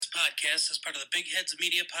podcast is part of the Big Heads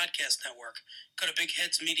Media Podcast Network. Go to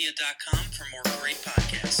bigheadsmedia.com for more great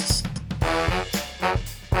podcasts.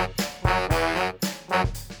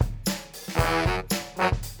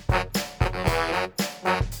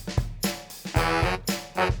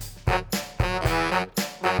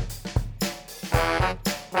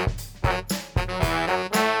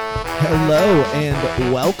 Hello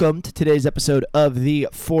and welcome to today's episode of the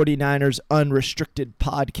 49ers Unrestricted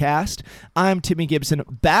Podcast. I'm Timmy Gibson,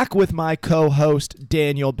 back with my co-host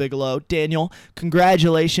Daniel Bigelow. Daniel,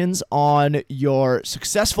 congratulations on your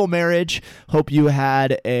successful marriage. Hope you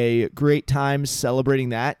had a great time celebrating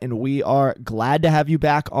that, and we are glad to have you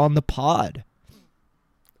back on the pod.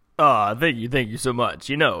 Thank you so much.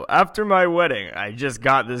 You know, after my wedding, I just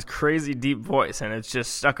got this crazy deep voice, and it's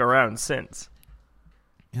just stuck around since.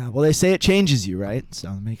 Yeah, well, they say it changes you, right?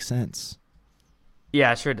 So it makes sense.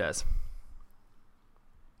 Yeah, it sure does.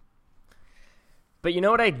 But you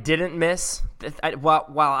know what I didn't miss? While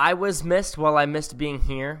I missed being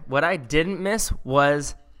here, what I didn't miss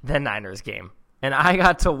was the Niners game. And I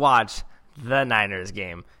got to watch the Niners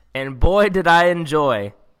game. And boy, did I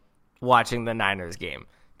enjoy watching the Niners game.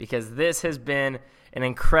 Because this has been an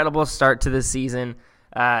incredible start to the season.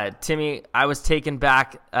 Timmy, I was taken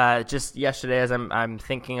back just yesterday as I'm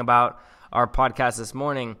thinking about our podcast this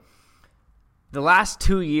morning. The last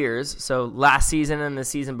 2 years, so last season and the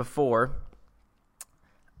season before,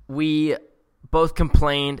 we both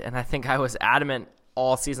complained, and I think I was adamant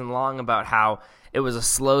all season long about how it was a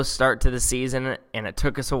slow start to the season and it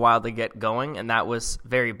took us a while to get going, and that was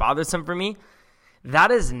very bothersome for me.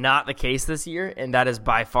 That is not the case this year, and that is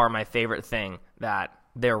by far my favorite thing, that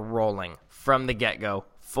they're rolling from the get-go,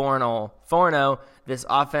 4-0. This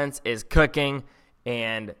offense is cooking,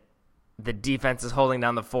 and the defense is holding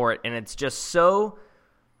down the fort, and it's just so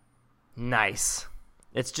nice.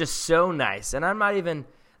 It's just so nice. And I'm not even,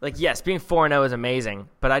 yes, being 4-0 is amazing,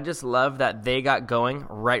 but I just love that they got going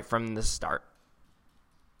right from the start.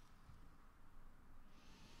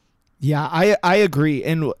 Yeah, I agree,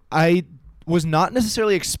 and I was not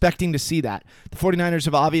necessarily expecting to see that. The 49ers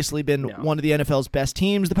have obviously been one of the NFL's best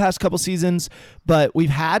teams the past couple seasons, but we've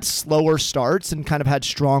had slower starts and kind of had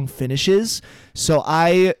strong finishes. So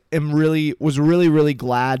I was really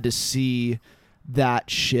glad to see that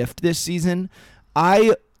shift this season.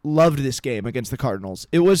 I loved this game against the Cardinals.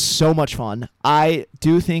 It was so much fun. I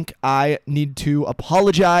do think I need to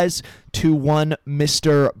apologize to one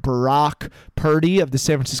Mr. Brock Purdy of the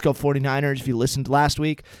San Francisco 49ers. If you listened last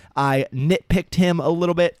week, I nitpicked him a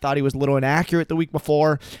little bit, thought he was a little inaccurate the week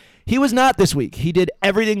before. He was not this week. He did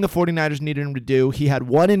everything the 49ers needed him to do. He had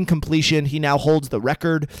one incompletion. He now holds the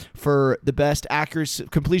record for the best accuracy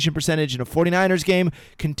completion percentage in a 49ers game,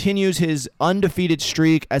 continues his undefeated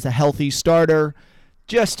streak as a healthy starter.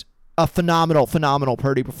 Just a phenomenal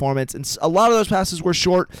Purdy performance. And a lot of those passes were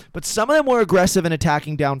short, but some of them were aggressive and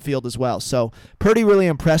attacking downfield as well. So Purdy really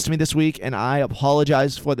impressed me this week, and I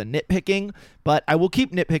apologize for the nitpicking, but I will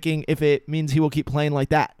keep nitpicking if it means he will keep playing like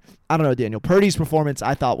that. I don't know, Daniel. Purdy's performance,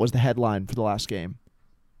 I thought, was the headline for the last game.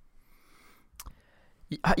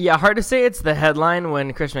 Yeah, hard to say it's the headline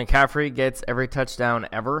when Christian McCaffrey gets every touchdown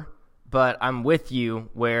ever, but I'm with you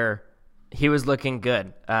where he was looking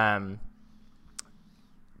good.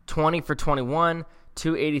 20 for 21,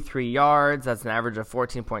 283 yards. That's an average of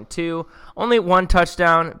 14.2. Only one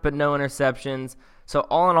touchdown, but no interceptions. So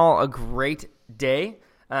all in all, a great day.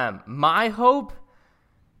 My hope,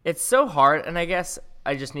 it's so hard, and I guess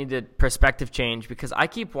I just need a perspective change because I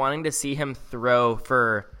keep wanting to see him throw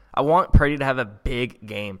I want Purdy to have a big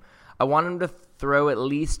game. I want him to throw at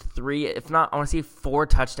least 3, if not, I want to see 4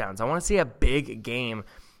 touchdowns. I want to see a big game.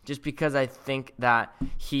 Just because I think that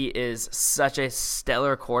he is such a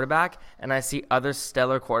stellar quarterback, and I see other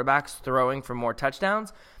stellar quarterbacks throwing for more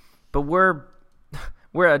touchdowns. But we're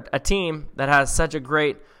a team that has such a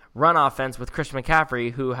great run offense with Christian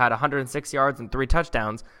McCaffrey, who had 106 yards and 3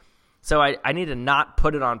 touchdowns. So I need to not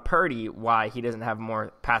put it on Purdy why he doesn't have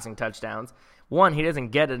more passing touchdowns. One, he doesn't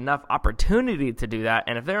get enough opportunity to do that.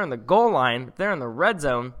 And if they're in the goal line, if they're in the red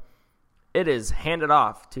zone, it is handed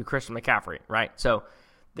off to Christian McCaffrey, right? So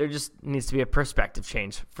there just needs to be a perspective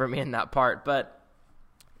change for me in that part. But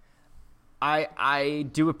I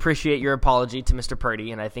do appreciate your apology to Mr.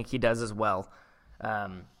 Purdy, and I think he does as well.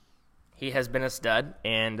 He has been a stud,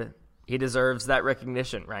 and he deserves that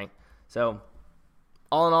recognition, right? So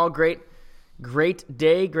all in all, great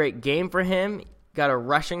day, great game for him. Got a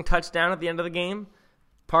rushing touchdown at the end of the game.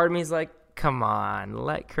 Part of me is like, come on,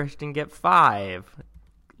 let Christian get 5.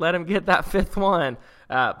 Let him get that 5th one.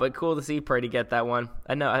 But cool to see Purdy get that one.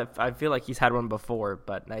 I know I feel like he's had one before,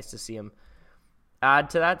 but nice to see him add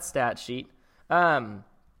to that stat sheet.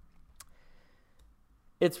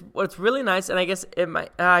 It's what's really nice, and I guess it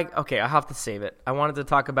might. Okay, I have to save it. I wanted to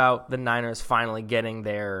talk about the Niners finally getting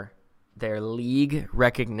their league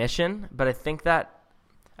recognition, but I think that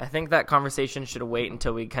conversation should wait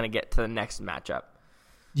until we kind of get to the next matchup.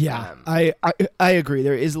 Yeah, I agree.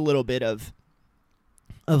 There is a little bit of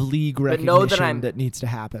league recognition that needs to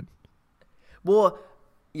happen. Well,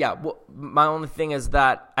 yeah. Well, my only thing is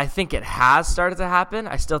that I think it has started to happen.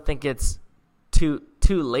 I still think it's too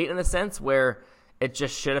late in a sense where it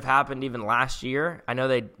just should have happened even last year. I know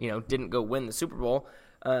they didn't go win the Super Bowl,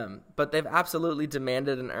 but they've absolutely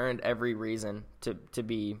demanded and earned every reason to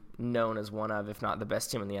be known as one of, if not the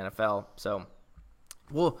best team in the NFL. So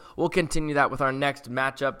we'll continue that with our next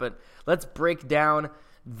matchup. But let's break down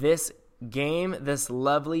this game, this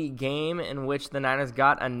lovely game in which the Niners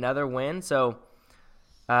got another win. So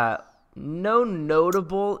no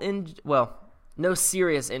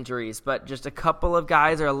serious injuries, but just a couple of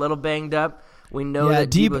guys are a little banged up. We know that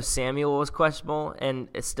Deebo Samuel was questionable, and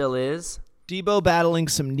it still is. Deebo battling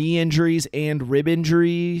some knee injuries and rib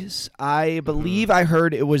injuries. I believe I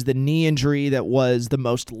heard it was the knee injury that was the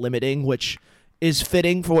most limiting, which is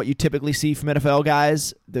fitting for what you typically see from NFL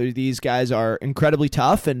guys. These guys are incredibly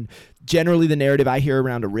tough, and generally the narrative I hear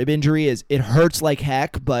around a rib injury is it hurts like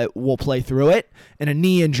heck, but we'll play through it. And a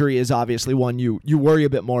knee injury is obviously one you worry a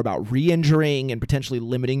bit more about re-injuring and potentially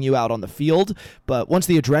limiting you out on the field. But once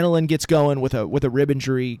the adrenaline gets going with a rib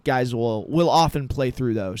injury, guys will often play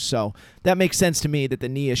through those. So that makes sense to me that the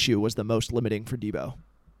knee issue was the most limiting for Deebo.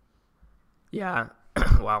 Yeah.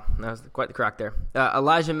 Wow. That was quite the crack there.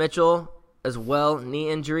 Elijah Mitchell as well, knee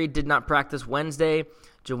injury, did not practice Wednesday.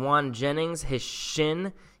 Jawan Jennings, his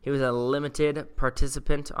shin, he was a limited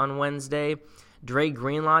participant on Wednesday. Dre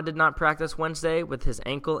Greenlaw did not practice Wednesday with his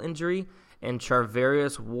ankle injury. And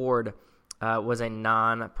Charvarius Ward was a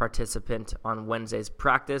non-participant on Wednesday's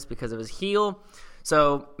practice because of his heel.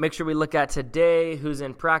 So make sure we look at today, who's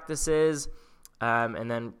in practices, and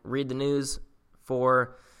then read the news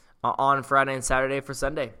for on Friday and Saturday for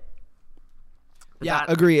Sunday.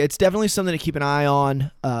 Agree. It's definitely something to keep an eye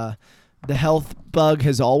on. The health bug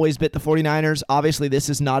has always bit the 49ers. Obviously, this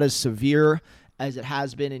is not as severe as it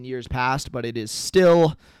has been in years past, but it is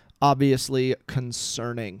still obviously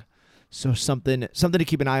concerning. So something to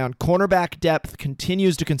keep an eye on. Cornerback depth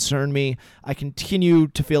continues to concern me. I continue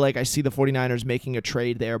to feel like I see the 49ers making a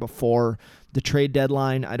trade there before the trade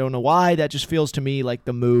deadline. I don't know why. That just feels to me like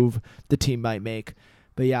the move the team might make.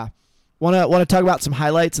 But yeah. Want to talk about some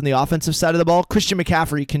highlights on the offensive side of the ball? Christian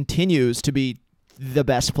McCaffrey continues to be the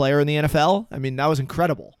best player in the NFL. I mean, that was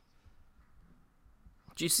incredible.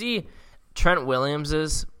 Did you see Trent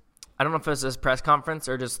Williams's, I don't know if it was his press conference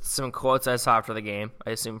or just some quotes I saw after the game,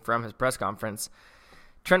 I assume from his press conference.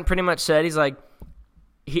 Trent pretty much said, he's like,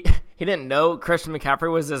 he didn't know Christian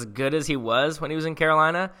McCaffrey was as good as he was when he was in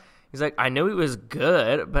Carolina. He's like, I knew he was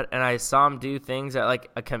good, and I saw him do things that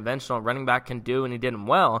like a conventional running back can do, and he did them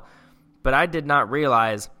well. But I did not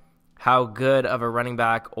realize how good of a running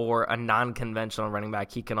back or a non-conventional running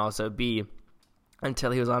back he can also be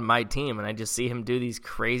until he was on my team. And I just see him do these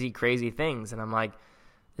crazy, crazy things. And I'm like,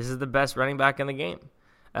 this is the best running back in the game.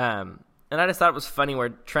 And I just thought it was funny where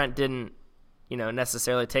Trent didn't,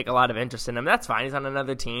 necessarily take a lot of interest in him. That's fine. He's on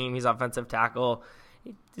another team. He's offensive tackle.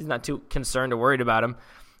 He's not too concerned or worried about him.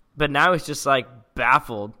 But now he's just like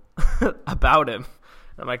baffled about him.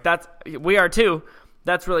 I'm like, we are too.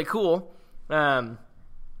 That's really cool.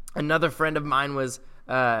 Another friend of mine was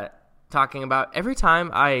talking about every time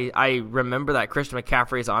I remember that Christian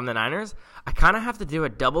McCaffrey is on the Niners, I kind of have to do a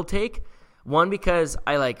double take. One, because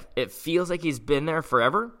it feels like he's been there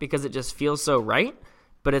forever because it just feels so right,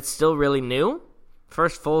 but it's still really new.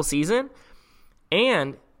 First full season.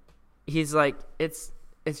 And he's like, it's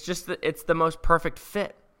the most perfect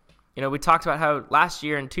fit. We talked about how last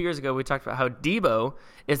year and 2 years ago, we talked about how Deebo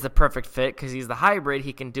is the perfect fit because he's the hybrid.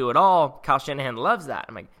 He can do it all. Kyle Shanahan loves that.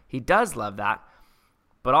 I'm like, he does love that.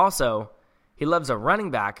 But also, he loves a running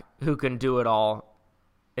back who can do it all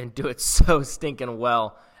and do it so stinking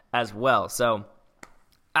well as well. So,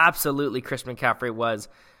 absolutely, Christian McCaffrey was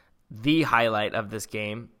the highlight of this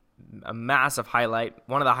game. A massive highlight.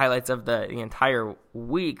 One of the highlights of the entire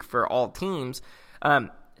week for all teams.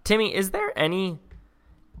 Timmy, is there any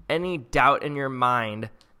doubt in your mind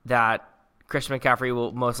that Christian McCaffrey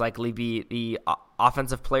will most likely be the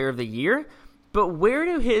offensive player of the year? But where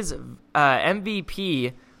do his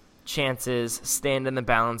MVP chances stand in the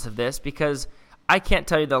balance of this? Because I can't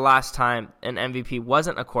tell you the last time an MVP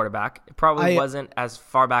wasn't a quarterback. It probably wasn't as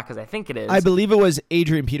far back as I think it is. I believe it was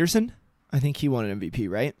Adrian Peterson. I think he won an MVP,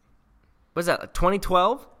 right? Was that like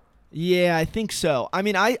 2012? Yeah, I think so. I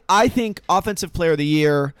mean, I think offensive player of the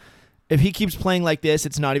year If he keeps playing like this,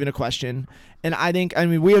 it's not even a question. And I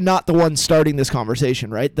mean, we are not the ones starting this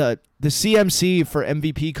conversation, right? The CMC for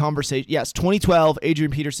MVP conversation, yes, 2012,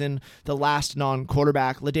 Adrian Peterson, the last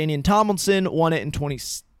non-quarterback. LaDainian Tomlinson won it in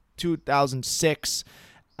 2006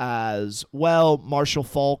 as well. Marshall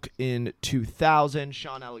Faulk in 2000,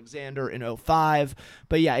 Sean Alexander in 2005.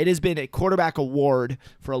 But yeah, it has been a quarterback award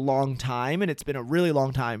for a long time, and it's been a really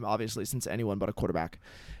long time, obviously, since anyone but a quarterback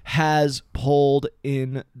has pulled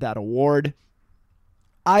in that award.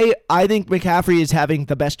 I think McCaffrey is having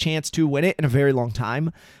the best chance to win it in a very long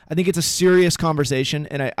time. I think it's a serious conversation,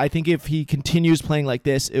 and I think if he continues playing like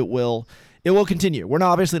this, it will continue. We're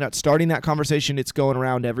obviously not starting that conversation. It's going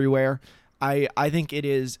around everywhere. I think it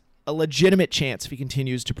is a legitimate chance if he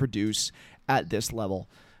continues to produce at this level.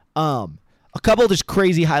 A couple of just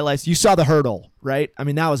crazy highlights. You saw the hurdle, right? I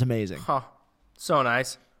mean, that was amazing. Huh. So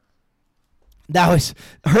nice.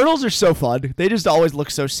 Hurdles are so fun. They just always look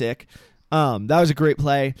so sick. That was a great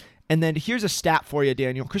play. And then here's a stat for you,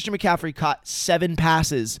 Daniel. Christian McCaffrey caught 7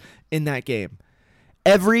 passes in that game.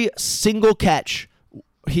 Every single catch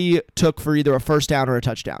he took for either a first down or a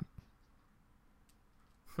touchdown.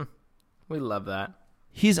 We love that.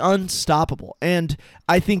 He's unstoppable. And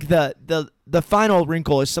I think the final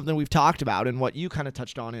wrinkle is something we've talked about, and what you kind of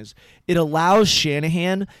touched on is it allows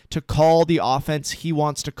Shanahan to call the offense he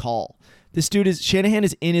wants to call. Shanahan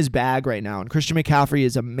is in his bag right now, and Christian McCaffrey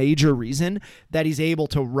is a major reason that he's able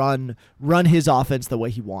to run his offense the way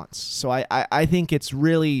he wants. So I think it's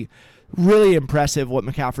really, really impressive what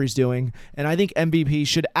McCaffrey's doing, and I think MVP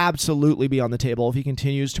should absolutely be on the table if he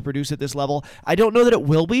continues to produce at this level. I don't know that it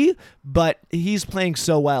will be, but he's playing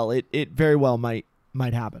so well, it very well might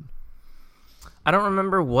happen. I don't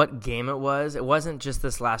remember what game it was. It wasn't just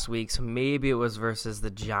this last week, so maybe it was versus the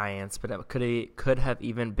Giants, but it could have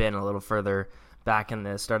even been a little further back in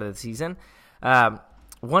the start of the season.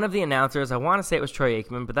 One of the announcers, I want to say it was Troy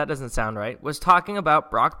Aikman, but that doesn't sound right, was talking about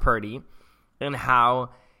Brock Purdy and how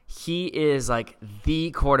he is like the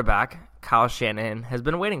quarterback Kyle Shanahan has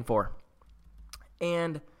been waiting for.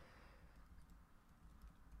 And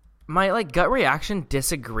my gut reaction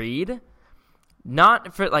disagreed.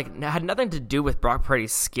 Not for it had nothing to do with Brock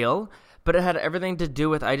Purdy's skill, but it had everything to do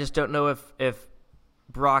with I just don't know if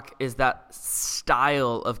Brock is that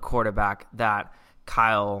style of quarterback that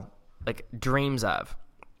Kyle dreams of.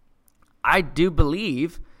 I do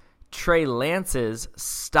believe Trey Lance's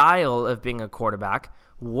style of being a quarterback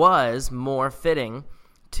was more fitting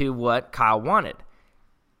to what Kyle wanted.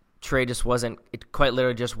 Trey just wasn't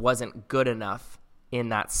good enough in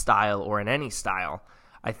that style or in any style.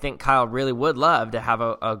 I think Kyle really would love to have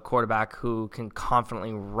a quarterback who can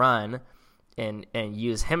confidently run and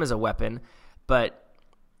use him as a weapon, but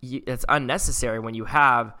it's unnecessary when you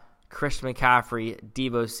have Christian McCaffrey,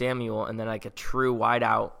 Deebo Samuel, and then a true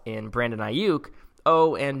wideout in Brandon Ayuk,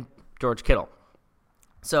 and George Kittle.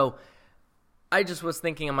 So I just was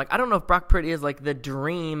thinking, I don't know if Brock Purdy is the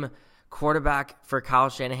dream quarterback for Kyle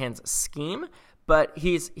Shanahan's scheme, but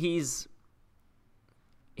he's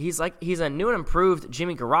a new and improved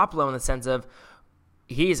Jimmy Garoppolo in the sense of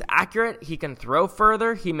he's accurate, he can throw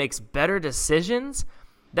further, he makes better decisions.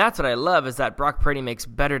 That's what I love, is that Brock Purdy makes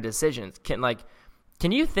better decisions. Can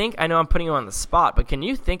you think, I know I'm putting you on the spot, but can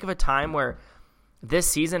you think of a time where this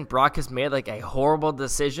season Brock has made a horrible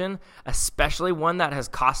decision, especially one that has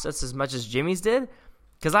cost us as much as Jimmy's did?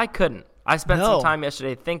 Because I couldn't. I spent some time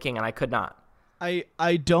yesterday thinking, and I could not.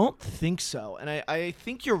 I don't think so, and I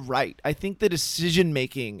think you're right. I think the decision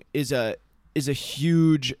making is a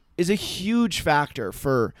huge factor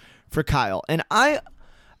for Kyle, and I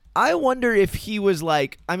wonder if he was I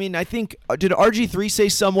think did RG3 say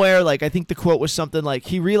somewhere I think the quote was something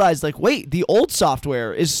he realized wait, the old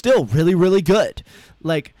software is still really, really good.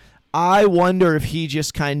 I wonder if he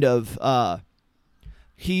just kind of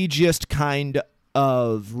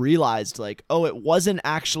realized it wasn't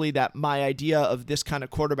actually that my idea of this kind of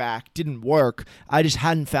quarterback didn't work. I just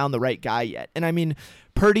hadn't found the right guy yet. And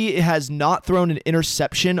Purdy has not thrown an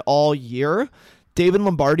interception all year. David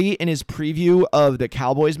Lombardi, in his preview of the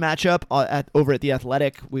Cowboys matchup over at The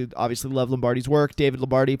Athletic, we obviously love Lombardi's work. David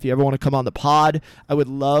Lombardi, if you ever want to come on the pod, I would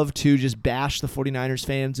love to just bash the 49ers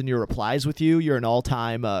fans in your replies with you. You're an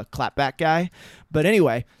all-time clapback guy. But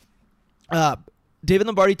anyway, David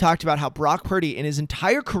Lombardi talked about how Brock Purdy in his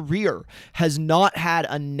entire career has not had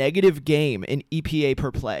a negative game in EPA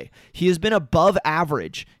per play. He has been above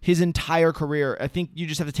average his entire career. I think you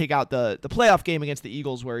just have to take out the playoff game against the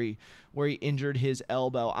Eagles where he injured his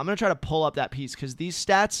elbow. I'm going to try to pull up that piece because these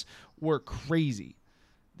stats were crazy.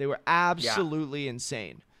 They were absolutely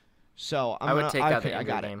insane. So I would take out the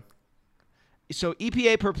Ingram game. So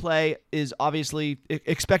EPA per play is obviously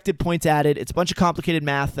expected points added. It's a bunch of complicated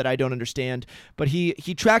math that I don't understand, but he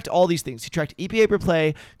tracked all these things. He tracked EPA per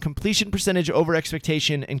play, completion percentage over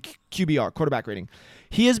expectation, and QBR, quarterback rating.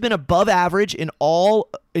 He has been above average in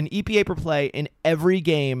EPA per play in every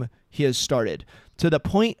game he has started, to the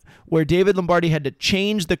point where David Lombardi had to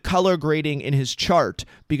change the color grading in his chart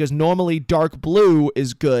because normally dark blue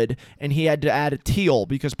is good, and he had to add a teal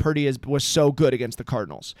because Purdy was so good against the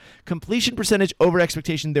Cardinals. Completion percentage over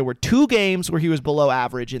expectation, there were 2 games where he was below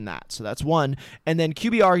average in that, so that's 1. And then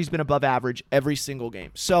QBR, he's been above average every single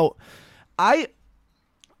game. So I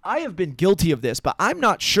have been guilty of this, but I'm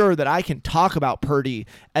not sure that I can talk about Purdy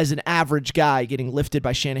as an average guy getting lifted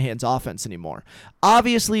by Shanahan's offense anymore.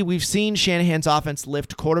 Obviously, we've seen Shanahan's offense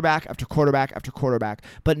lift quarterback after quarterback after quarterback,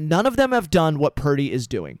 but none of them have done what Purdy is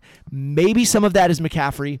doing. Maybe some of that is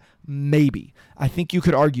McCaffrey. Maybe. I think you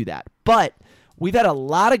could argue that. But we've had a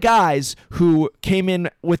lot of guys who came in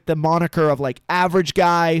with the moniker of like average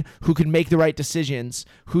guy who could make the right decisions,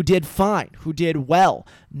 who did fine, who did well.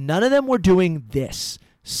 None of them were doing this.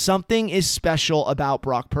 Something is special about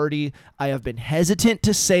Brock Purdy. I have been hesitant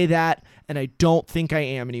to say that, and I don't think I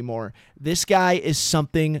am anymore. This guy is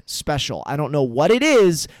something special. I don't know what it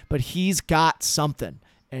is, but he's got something,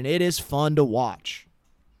 and it is fun to watch.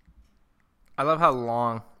 I love how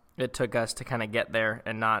long it took us to kind of get there,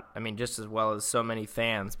 and just as well as so many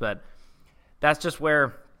fans, but that's just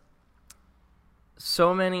where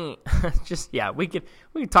so many we could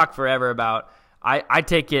talk forever about. I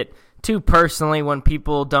take it too personally when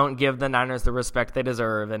people don't give the Niners the respect they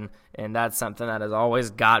deserve, and that's something that has always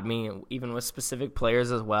got me, even with specific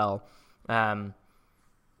players as well. I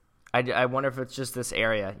wonder if it's just this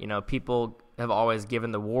area. People have always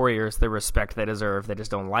given the Warriors the respect they deserve. They just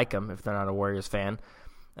don't like them if they're not a Warriors fan.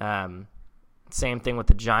 Same thing with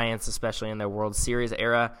the Giants, especially in their World Series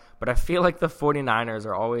era. But I feel like the 49ers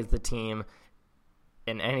are always the team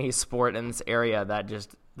in any sport in this area that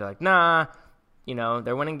they're like, nah,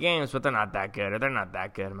 they're winning games, but they're not that good, or they're not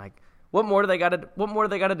that good. I'm like, what more do they got to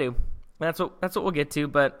do? And that's what we'll get to.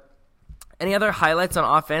 But any other highlights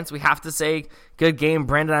on offense? We have to say, good game,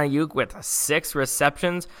 Brandon Ayuk with 6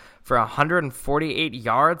 receptions for 148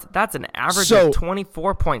 yards. That's an average of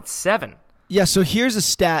 24.7. Yeah. So here's a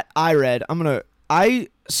stat I read. I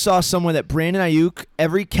saw somewhere that Brandon Ayuk,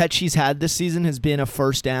 every catch he's had this season has been a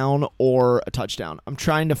first down or a touchdown. I'm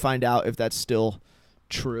trying to find out if that's still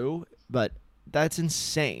true, but that's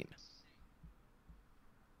insane.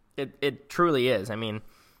 It truly is. I mean,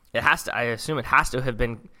 it has to. I assume it has to have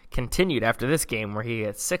been continued after this game where he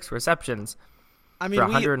had 6 receptions for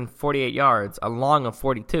 148 yards, a long of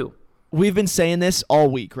 42. We've been saying this all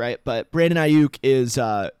week, right? But Brandon Ayuk is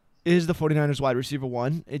the 49ers wide receiver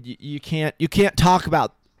 1. You can't talk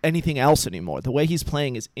about anything else anymore. The way he's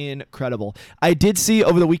playing is incredible. I did see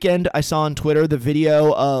over the weekend, I saw on Twitter the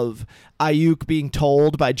video of Ayuk being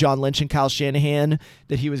told by John Lynch and Kyle Shanahan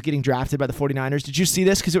that he was getting drafted by the 49ers. Did you see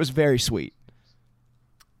this? Because it was very sweet.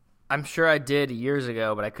 I'm sure I did years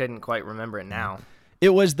ago, but I couldn't quite remember it now. It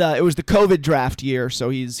was the COVID draft year, so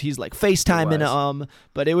he's like FaceTiming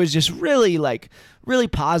but it was just really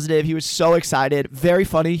positive. He was so excited, very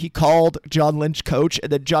funny. He called John Lynch coach,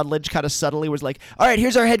 and then John Lynch kind of subtly was like, "All right,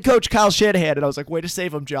 here's our head coach, Kyle Shanahan," and I was like, "Way to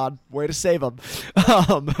save him, John. Way to save him."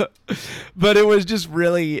 But it was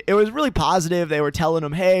really positive. They were telling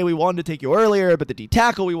him, "Hey, we wanted to take you earlier, but the D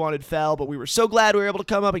tackle we wanted fell, but we were so glad we were able to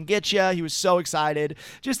come up and get you." He was so excited.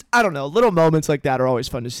 Just, I don't know, little moments like that are always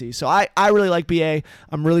fun to see. So I really like BA.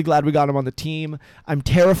 I'm really glad we got him on the team. I'm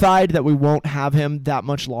terrified that we won't have him that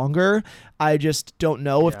much longer. I just don't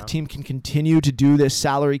know if the team can continue to do this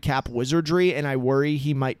salary cap wizardry, and I worry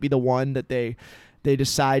he might be the one that they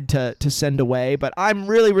decide to send away. But I'm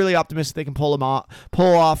really, really optimistic they can pull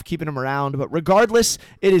off keeping him around. But regardless,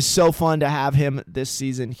 it is so fun to have him this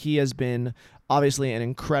season. He has been obviously an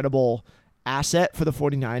incredible asset for the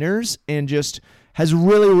 49ers and just has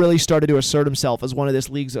really, really started to assert himself as one of this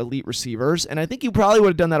league's elite receivers. And I think he probably would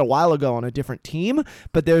have done that a while ago on a different team,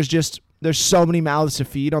 but there's so many mouths to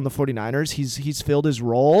feed on the 49ers. He's filled his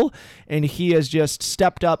role, and he has just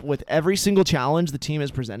stepped up with every single challenge the team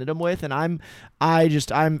has presented him with. And I'm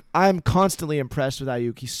constantly impressed with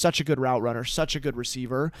Ayuk. He's such a good route runner, such a good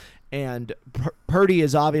receiver, and Purdy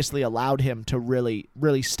has obviously allowed him to really,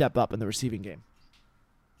 really step up in the receiving game.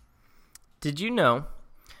 Did you know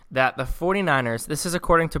that the 49ers, this is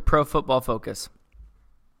according to Pro Football Focus,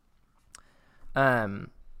 the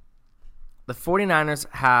 49ers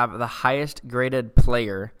have the highest graded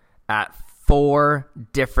player at 4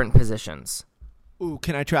 different positions. Ooh,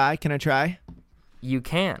 can I try? You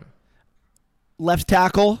can. Left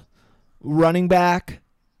tackle, running back,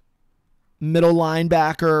 middle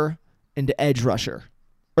linebacker, and edge rusher.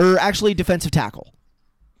 Or actually defensive tackle.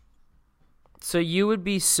 So you would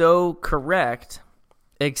be so correct,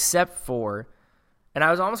 except for, and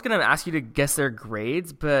I was almost going to ask you to guess their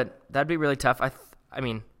grades, but that'd be really tough. I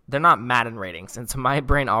mean, they're not Madden ratings, and so my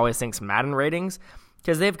brain always thinks Madden ratings,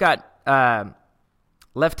 because they've got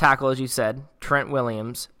left tackle, as you said, Trent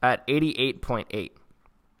Williams, at 88.8.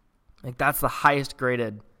 Like, that's the highest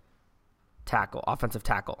graded tackle, offensive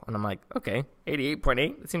tackle. And I'm like, okay,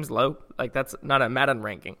 88.8, it seems low. Like, that's not a Madden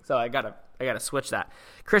ranking. So I gotta switch that.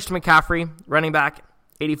 Christian McCaffrey, running back,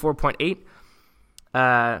 84.8.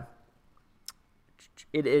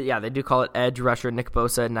 Yeah, they do call it edge rusher. Nick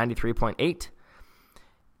Bosa, 93.8.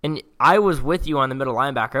 And I was with you on the middle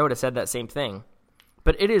linebacker. I would have said that same thing.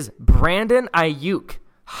 But it is Brandon Ayuk,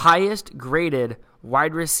 highest graded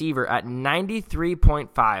wide receiver at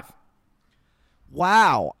 93.5.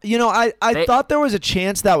 Wow. You know, I thought there was a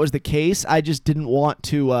chance that was the case. I just didn't want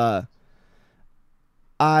to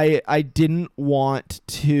I didn't want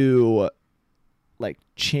to like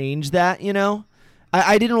change that, you know?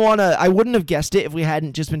 I didn't want to I wouldn't have guessed it if we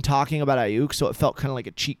hadn't just been talking about Ayuk, so it felt kind of like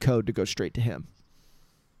a cheat code to go straight to him.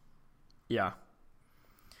 Yeah.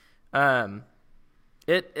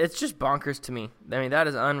 It's just bonkers to me. I mean, that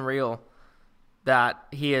is unreal that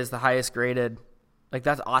he is the highest graded. Like,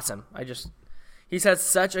 that's awesome. He's had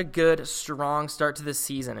such a good, strong start to this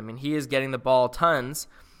season. I mean, he is getting the ball tons.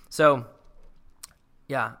 So,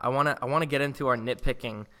 yeah, I want to get into our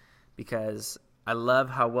nitpicking because I love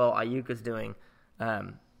how well Ayuk is doing.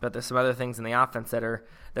 But there's some other things in the offense that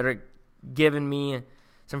are giving me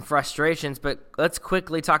some frustrations. But let's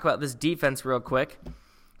quickly talk about this defense real quick.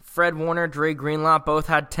 Fred Warner, Dre Greenlaw both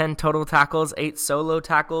had 10 total tackles, 8 solo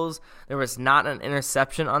tackles. There was not an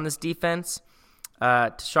interception on this defense.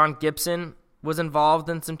 Tashawn Gibson was involved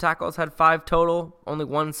in some tackles, had 5 total, only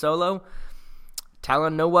 1 solo.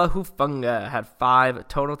 Talanoa Hufanga had 5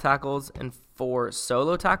 total tackles and 4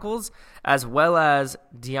 solo tackles, as well as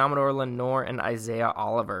Diamador Lenore and Isaiah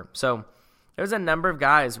Oliver. So there's a number of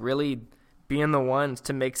guys really being the ones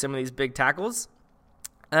to make some of these big tackles.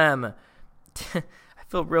 I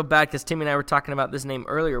feel real bad because Timmy and I were talking about this name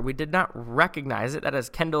earlier. We did not recognize it. That is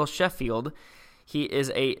Kendall Sheffield. He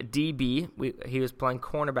is a DB. He was playing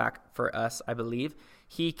cornerback for us, I believe.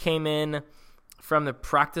 He came in from the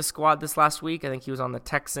practice squad this last week. I think he was on the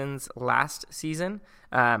Texans last season.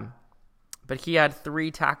 But he had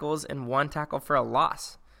 3 tackles and 1 tackle for a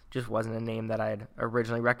loss. Just wasn't a name that I had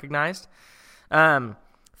originally recognized.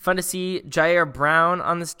 Fun to see Jair Brown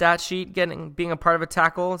on the stat sheet being a part of a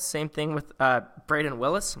tackle. Same thing with Braden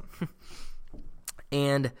Willis.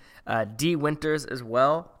 And D. Winters as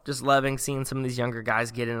well. Just loving seeing some of these younger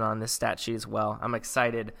guys get in on this stat sheet as well. I'm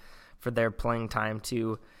excited for their playing time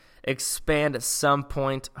to expand at some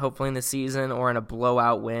point, hopefully in the season or in a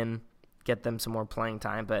blowout win, get them some more playing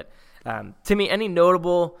time. But Timmy, any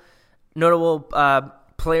notable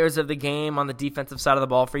players of the game on the defensive side of the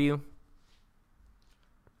ball for you?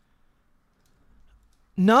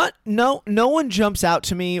 No one jumps out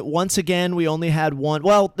to me. Once again, we only had one.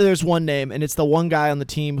 Well, there's one name, and it's the one guy on the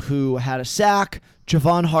team who had a sack,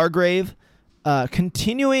 Javon Hargrave,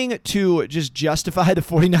 continuing to just justify the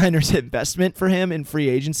 49ers investment for him in free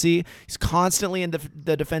agency. He's constantly in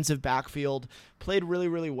the defensive backfield, played really,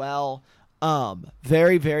 really well.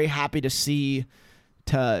 Very, very happy to see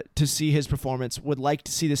his performance. Would like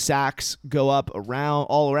to see the sacks go up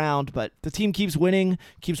all around, but the team keeps winning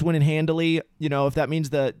handily. You know, if that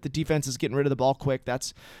means the defense is getting rid of the ball quick,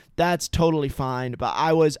 that's totally fine. But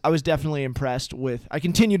I was definitely impressed with. I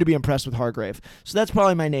continue to be impressed with Hargrave. So that's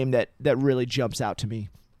probably my name that really jumps out to me.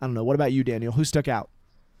 I don't know. What about you, Daniel? Who stuck out?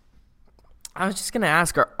 I was just going to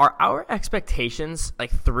ask, are our expectations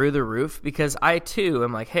like through the roof? Because I too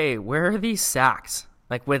am like, hey, where are these sacks?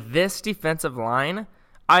 Like, with this defensive line,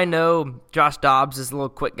 I know Josh Dobbs is a little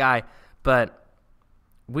quick guy, but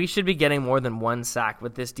we should be getting more than 1 sack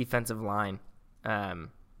with this defensive line. I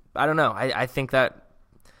don't know. I think that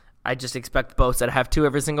I just expect Bosa to have 2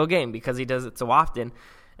 every single game because he does it so often.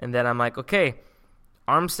 And then I'm like, okay,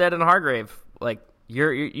 Armstead and Hargrave, like,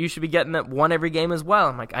 you should be getting that 1 every game as well.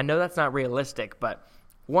 I'm like, I know that's not realistic, but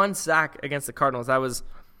 1 sack against the Cardinals, that was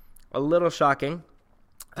a little shocking.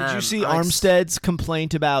 Did you see Armstead's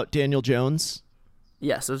complaint about Daniel Jones?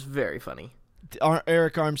 Yes, it was very funny.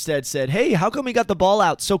 Eric Armstead said, hey, how come he got the ball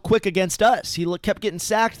out so quick against us? He kept getting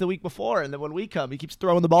sacked the week before, and then when we come, he keeps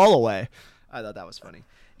throwing the ball away. I thought that was funny.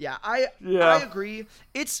 Yeah, I agree.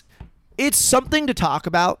 It's something to talk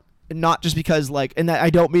about. not just because and that, I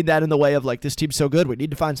don't mean that in the way of this team's so good we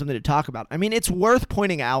need to find something to talk about. I mean, it's worth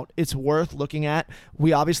pointing out. It's worth looking at.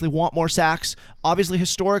 We obviously want more sacks. Obviously,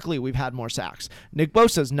 historically, we've had more sacks. Nick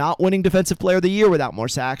Bosa's not winning Defensive Player of the Year without more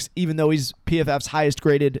sacks, even though he's PFF's highest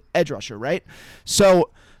graded edge rusher, right?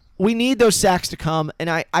 So we need those sacks to come, and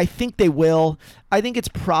I think they will. I think it's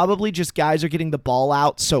probably just guys are getting the ball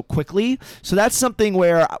out so quickly. So that's something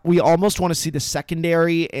where we almost want to see the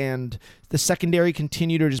secondary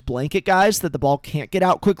continue to just blanket guys that the ball can't get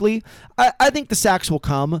out quickly. I think the sacks will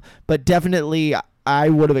come, but definitely I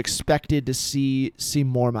would have expected to see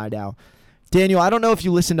more Maidow. Daniel, I don't know if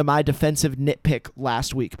you listened to my defensive nitpick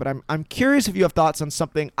last week, but I'm curious if you have thoughts on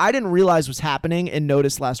something I didn't realize was happening and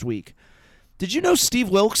noticed last week. Did you know Steve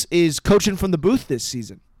Wilks is coaching from the booth this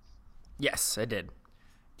season? Yes, I did.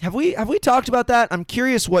 Have we talked about that? I'm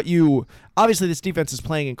curious what you. Obviously, this defense is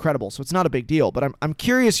playing incredible, so it's not a big deal. But I'm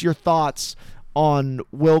curious your thoughts on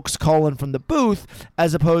Wilks calling from the booth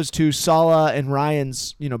as opposed to Saleh and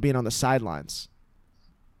Ryans, being on the sidelines.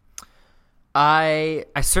 I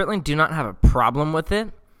certainly do not have a problem with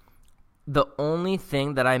it. The only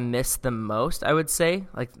thing that I miss the most, I would say,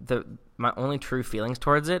 my only true feelings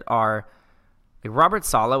towards it are. Robert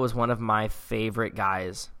Saleh was one of my favorite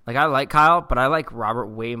guys. I like Kyle, but I like Robert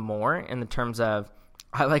way more in the terms of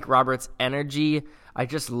I like Robert's energy. I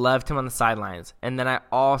just loved him on the sidelines. And then I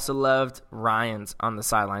also loved Ryans on the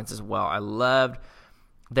sidelines as well. I loved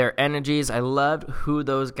their energies. I loved who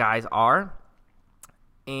those guys are.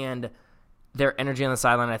 And their energy on the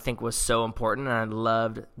sideline, I think, was so important. And I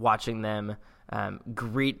loved watching them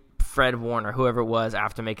greet Fred Warner, whoever it was,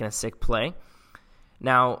 after making a sick play.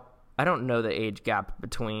 Now, I don't know the age gap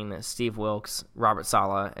between Steve Wilks, Robert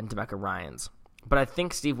Saleh, and DeMeco Ryans, but I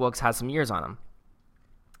think Steve Wilks has some years on him.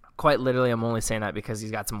 Quite literally, I'm only saying that because he's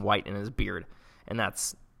got some white in his beard, and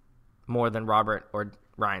that's more than Robert or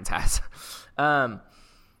Ryans has. But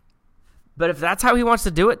if that's how he wants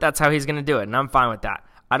to do it, that's how he's going to do it, and I'm fine with that.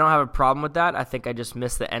 I don't have a problem with that. I think I just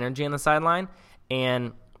miss the energy on the sideline,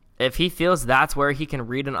 and if he feels that's where he can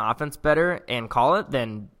read an offense better and call it,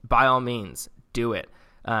 then by all means, do it.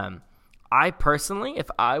 I personally, if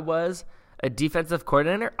I was a defensive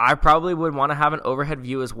coordinator, I probably would want to have an overhead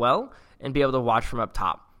view as well and be able to watch from up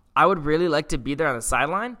top. I would really like to be there on the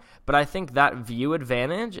sideline, but I think that view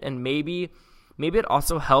advantage and maybe it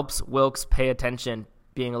also helps Wilks pay attention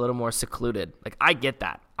being a little more secluded. I get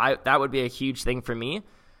that. That would be a huge thing for me.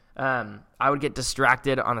 I would get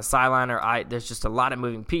distracted on the sideline there's just a lot of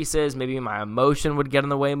moving pieces. Maybe my emotion would get in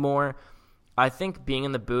the way more. I think being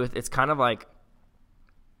in the booth, it's kind of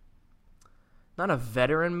not a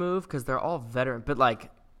veteran move because they're all veteran, but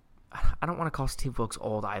I don't want to call Steve Wilks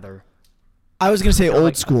old either. I was going to say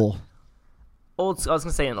old school. I was going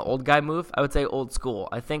to say an old guy move. I would say old school.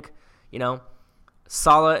 I think,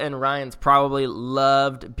 Saleh and Ryans probably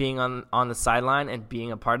loved being on the sideline and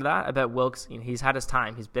being a part of that. I bet Wilks, he's had his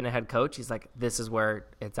time. He's been a head coach. He's like, this is where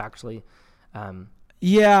it's actually.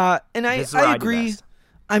 Yeah, and I agree.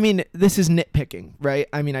 I mean, this is nitpicking, right?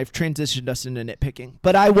 I mean, I've transitioned us into nitpicking,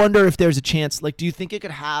 but I wonder if there's a chance. Do you think it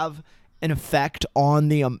could have an effect on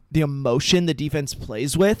the emotion the defense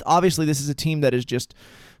plays with? Obviously, this is a team that is just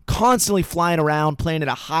constantly flying around, playing at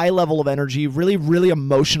a high level of energy, really, really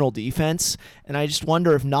emotional defense. And I just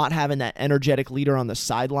wonder if not having that energetic leader on the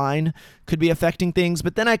sideline could be affecting things.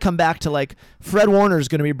 But then I come back to Fred Warner is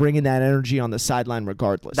going to be bringing that energy on the sideline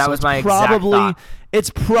regardless. That was my exact thought. It's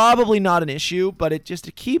probably not an issue, but it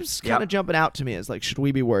keeps kind of jumping out to me as should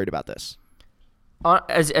we be worried about this?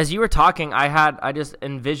 As you were talking, I just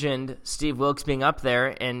envisioned Steve Wilks being up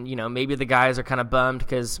there, and maybe the guys are kind of bummed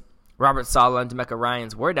because Robert Saleh and DeMeco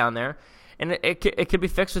Ryans were down there, and it could be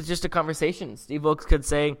fixed with just a conversation. Steve Wilks could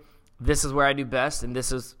say, "This is where I do best, and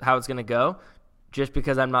this is how it's going to go." Just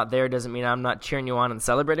because I'm not there doesn't mean I'm not cheering you on and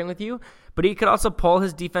celebrating with you. But he could also pull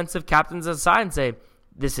his defensive captains aside and say,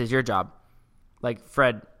 "This is your job."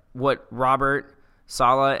 Fred, what Robert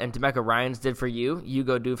Saleh and DeMeco Ryans did for you, you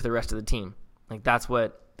go do for the rest of the team. That's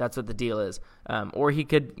what the deal is. Or he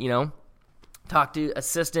could, talk to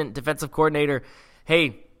assistant defensive coordinator.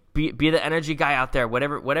 Hey, be the energy guy out there,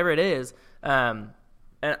 whatever it is. And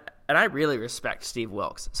I really respect Steve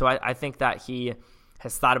Wilks. So I think that he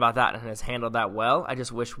has thought about that and has handled that well. I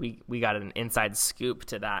just wish we got an inside scoop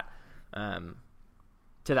to that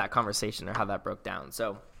conversation or how that broke down.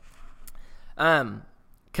 So, can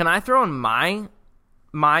I throw in my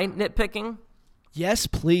nitpicking? Yes,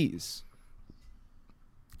 please.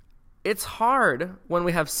 It's hard when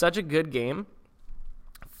we have such a good game.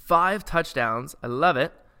 5 touchdowns. I love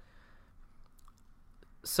it.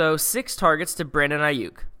 So 6 targets to Brandon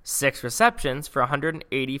Ayuk. 6 receptions for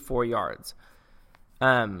 184 yards.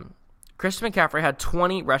 Christian McCaffrey had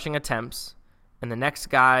 20 rushing attempts, and the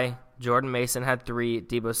next guy, Jordan Mason, had 3.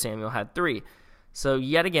 Deebo Samuel had 3. So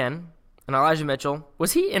yet again, and Elijah Mitchell,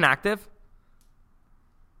 was he inactive?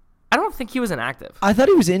 I don't think he was inactive. I thought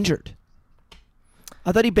he was injured.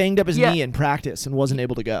 I thought he banged up his knee in practice and wasn't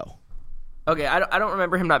able to go. Okay, I don't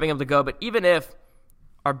remember him not being able to go, but even if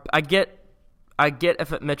I get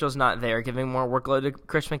if Mitchell's not there, giving more workload to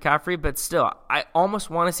Christian McCaffrey, but still, I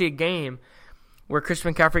almost want to see a game where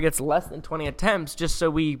Christian McCaffrey gets less than 20 attempts just so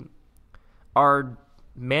we are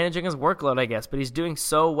managing his workload, I guess. But he's doing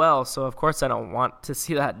so well, so of course I don't want to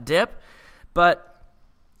see that dip. But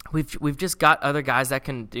we've just got other guys that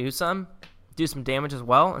can do some damage as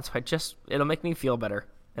well, and so it'll make me feel better,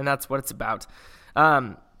 and that's what it's about.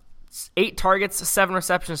 8 targets, 7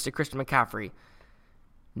 receptions to Christian McCaffrey.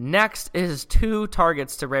 Next is 2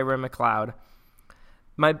 targets to Ray McCloud.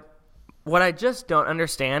 What I just don't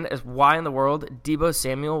understand is why in the world Deebo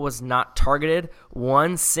Samuel was not targeted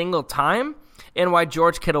one single time, and why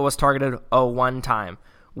George Kittle was targeted one time.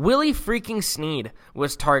 Willie freaking Snead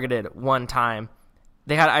was targeted 1 time.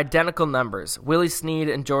 They had identical numbers. Willie Snead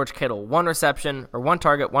and George Kittle, 1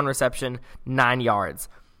 target, 1 reception, 9 yards.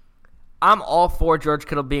 I'm all for George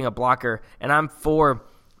Kittle being a blocker, and I'm for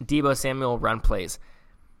Deebo Samuel run plays.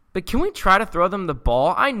 But can we try to throw them the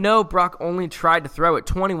ball? I know Brock only tried to throw it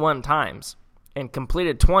 21 times and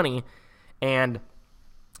completed 20, and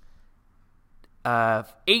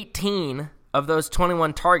 18 of those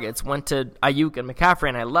 21 targets went to Ayuk and McCaffrey,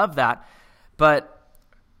 and I love that. But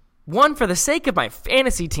one, for the sake of my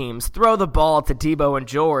fantasy teams, throw the ball to Deebo and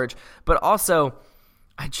George, but also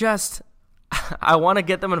I want to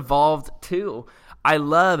get them involved too. I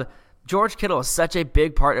love George Kittle is such a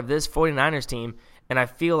big part of this 49ers team, and I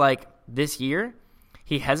feel like this year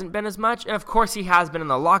he hasn't been as much. And of course he has been in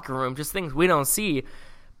the locker room, just things we don't see.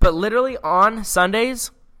 But literally on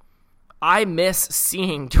Sundays, I miss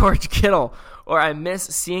seeing George Kittle, or I miss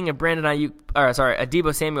seeing a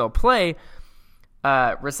Deebo Samuel play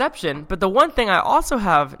reception. But the one thing I also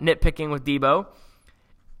have nitpicking with Deebo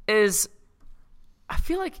is I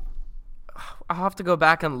feel like I'll have to go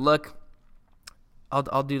back and look.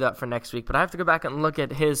 I'll do that for next week, but I have to go back and look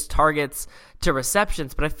at his targets to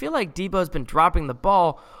receptions. But I feel like Deebo's been dropping the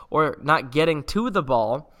ball or not getting to the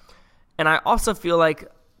ball. And I also feel like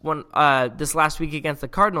when this last week against the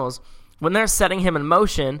Cardinals, when they're setting him in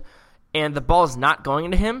motion and the ball's not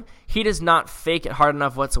going to him, he does not fake it hard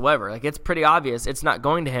enough whatsoever. Like, it's pretty obvious it's not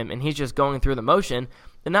going to him, and he's just going through the motion,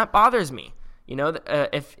 and that bothers me. You know,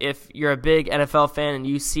 if you're a big NFL fan and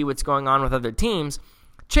you see what's going on with other teams,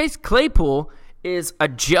 Chase Claypool is a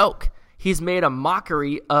joke. He's made a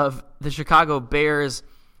mockery of the Chicago Bears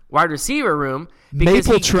wide receiver room because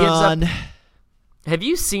Mapletron. Have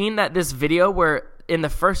you seen this video where in the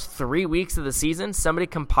first 3 weeks of the season, somebody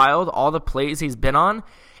compiled all the plays he's been on,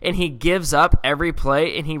 and he gives up every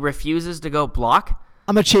play and he refuses to go block?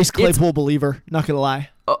 I'm a Chase Claypool believer, not going to lie.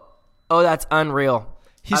 Oh, that's unreal.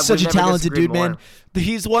 He's such a talented dude, man.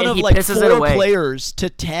 He's one of like 4 players to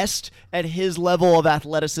test at his level of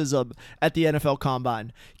athleticism at the NFL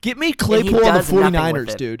Combine. Get me Claypool on the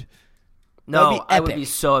 49ers, dude. No, I would be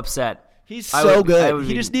so upset. He's so good.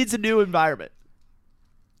 He just needs a new environment.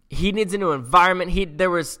 He needs a new environment. He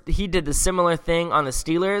did the similar thing on the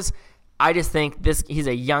Steelers. I just think he's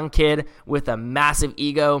a young kid with a massive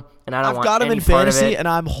ego, and I don't want any part of it. I've got him in fantasy, and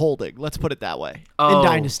I'm holding. Let's put it that way. In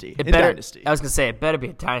Dynasty. Dynasty. I was going to say, it better be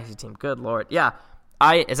a Dynasty team. Good Lord. Yeah.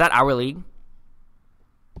 Is that our league?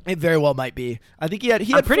 It very well might be. I think he had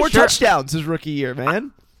 4 touchdowns his rookie year,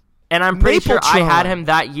 man. And I'm pretty sure I had him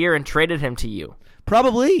that year and traded him to you.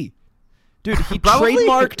 Probably. Dude, he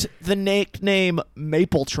trademarked the nickname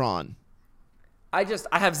Mapletron. I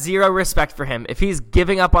have zero respect for him. If he's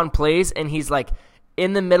giving up on plays and he's like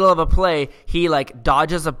in the middle of a play, he like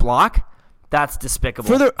dodges a block, that's despicable.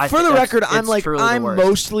 For the record,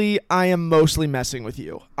 I am mostly messing with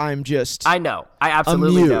you. I know. I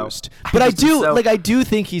absolutely amused. Know. But I do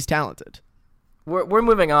think he's talented. We're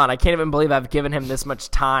moving on. I can't even believe I've given him this much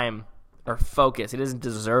time or focus. He doesn't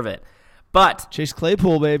deserve it. But Chase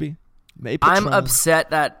Claypool, baby. Mapletron. I'm upset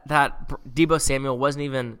that Deebo Samuel wasn't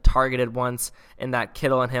even targeted once, and that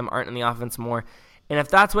Kittle and him aren't in the offense more. And if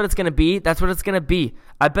that's what it's going to be, that's what it's going to be.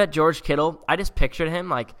 I bet George Kittle, I just pictured him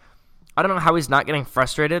like, I don't know how he's not getting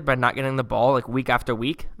frustrated by not getting the ball like week after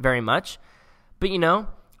week very much. But,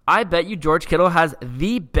 I bet you George Kittle has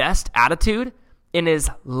the best attitude and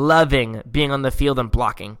is loving being on the field and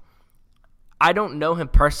blocking. I don't know him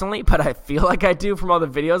personally, but I feel like I do from all the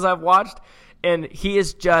videos I've watched. And he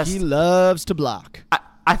is just... He loves to block.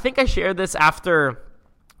 I think I shared this after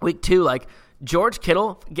week 2. Like, George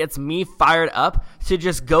Kittle gets me fired up to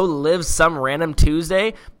just go live some random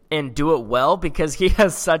Tuesday and do it well because he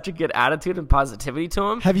has such a good attitude and positivity to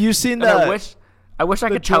him. Have you seen I wish I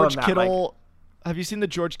could tell him George that. Kittle? Have you seen the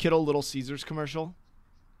George Kittle Little Caesars commercial?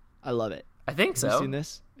 I love it. I think so. Have you seen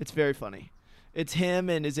this? It's very funny. It's him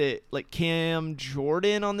and is it like Cam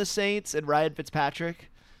Jordan on the Saints and Ryan Fitzpatrick?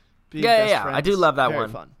 Yeah. I do love that very one.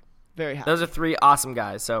 Fun. Very happy. Those are 3 awesome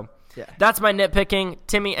guys. So yeah. That's my nitpicking.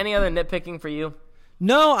 Timmy, any other nitpicking for you?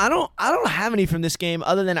 No, I don't have any from this game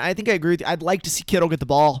other than I think I agree with you. I'd like to see Kittle get the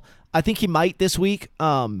ball. I think he might this week.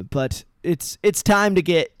 But it's time to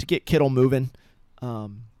get Kittle moving.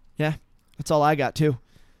 Yeah. That's all I got too.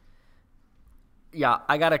 Yeah,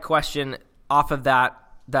 I got a question off of that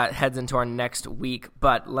heads into our next week,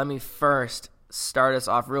 but let me first start us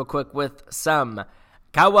off real quick with some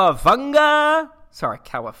Kawafunga. Sorry,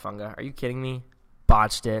 Kawafunga. Are you kidding me?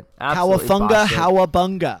 Botched it. Absolutely Kawafunga, botched it.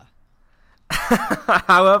 Howabunga.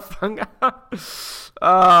 Kawafunga.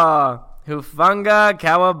 Oh, Hufunga,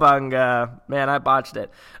 Kawabunga. Man, I botched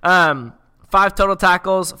it. 5 total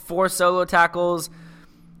tackles, 4 solo tackles.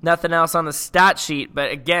 Nothing else on the stat sheet, but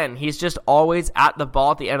again, he's just always at the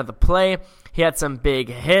ball at the end of the play. He had some big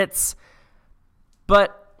hits.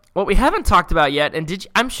 But what we haven't talked about yet, and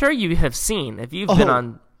I'm sure you have seen, if you've been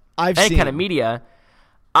on any kind of media,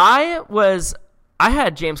 I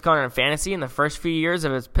had James Conner in fantasy in the first few years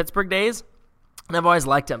of his Pittsburgh days, and I've always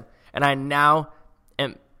liked him. And I now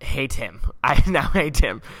hate him. I now hate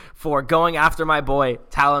him for going after my boy,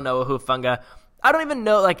 Talanoa Hufanga. I don't even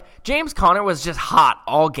know, James Conner was just hot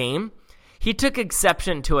all game. He took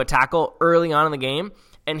exception to a tackle early on in the game,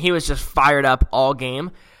 and he was just fired up all game.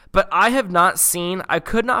 But I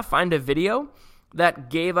could not find a video that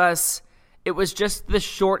gave us, it was just the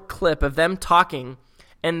short clip of them talking,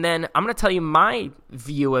 and then I'm going to tell you my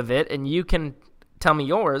view of it, and you can tell me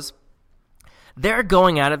yours. They're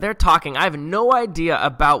going at it, they're talking, I have no idea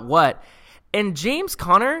about what, and James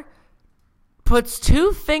Conner puts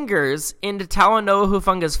 2 fingers into Talanoa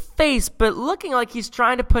Hufanga's face, but looking like he's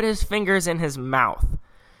trying to put his fingers in his mouth.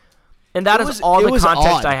 And that is all the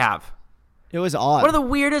context I have. It was odd. One of the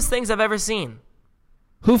weirdest things I've ever seen.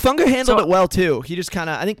 Hufunga handled it well, too. He just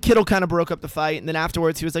I think Kittle kind of broke up the fight, and then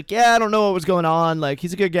afterwards he was like, yeah, I don't know what was going on.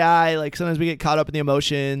 He's a good guy. Sometimes we get caught up in the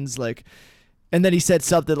emotions. And then he said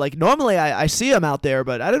something normally I see him out there,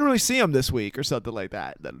 but I didn't really see him this week or something like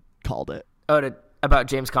that. Then called it. Oh, about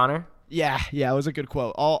James Conner? Yeah, it was a good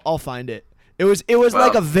quote. I'll find it. It was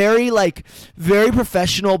a very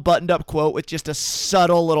professional buttoned up quote with just a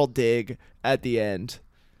subtle little dig at the end.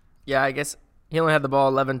 Yeah, I guess he only had the ball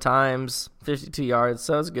 11 times, 52 yards,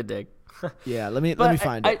 so it was a good dig. Yeah, let me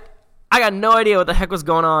find it. I got no idea what the heck was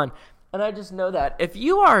going on, and I just know that if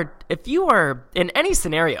you are in any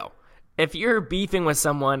scenario, if you're beefing with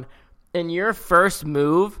someone and your first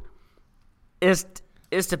move is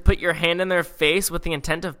to put your hand in their face with the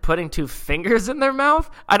intent of putting 2 fingers in their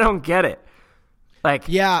mouth, I don't get it.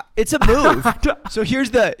 Yeah, it's a move. So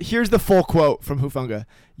here's the full quote from Hufunga.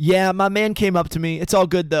 Yeah, my man came up to me. It's all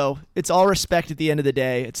good, though. It's all respect at the end of the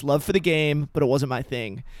day. It's love for the game, but it wasn't my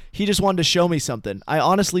thing. He just wanted to show me something. I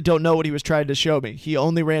honestly don't know what he was trying to show me. He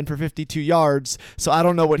only ran for 52 yards, so I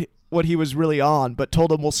don't know what he was really on, but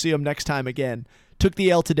told him we'll see him next time again. Took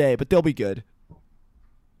the L today, but they'll be good.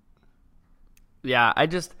 Yeah,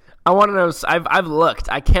 I want to know. I've looked.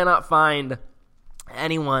 I cannot find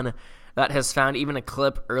anyone that has found even a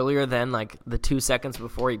clip earlier than the 2 seconds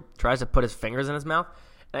before he tries to put his fingers in his mouth.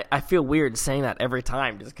 I feel weird saying that every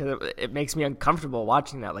time just because it makes me uncomfortable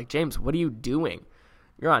watching that. James, what are you doing?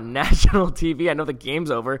 You're on national TV. I know the game's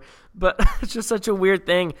over, but it's just such a weird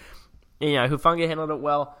thing. Hufanga handled it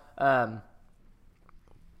well.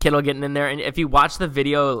 Kittle getting in there, and if you watch the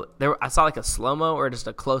video, I saw a slow-mo or just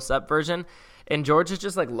a close-up version, and George is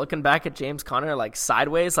just looking back at James Conner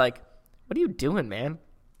sideways, what are you doing, man?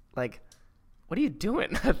 What are you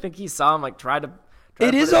doing? I think he saw him try to.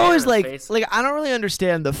 It is always I don't really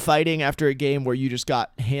understand the fighting after a game where you just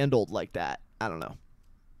got handled like that. I don't know.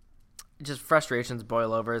 Just frustrations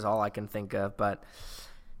boil over is all I can think of, but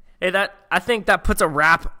hey, I think that puts a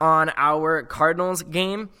wrap on our Cardinals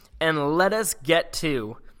game, and let us get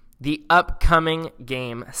to the upcoming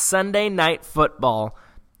game, Sunday Night Football,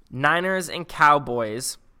 Niners and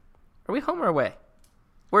Cowboys. Are we home or away?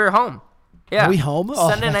 We're home. Yeah. Are we home?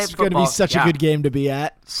 Sunday Night Football. It's going to be such a good game to be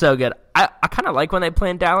at. So good. I kind of like when they play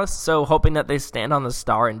in Dallas, so hoping that they stand on the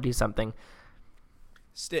Star and do something.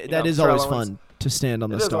 That is always fun to stand on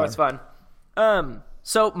the Star. It is always fun.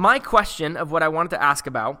 So my question of what I wanted to ask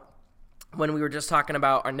about when we were just talking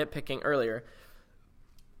about our nitpicking earlier,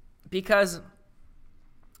 because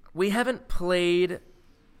we haven't played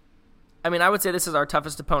I mean, I would say this is our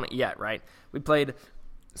toughest opponent yet, right? We played,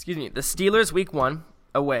 the Steelers week 1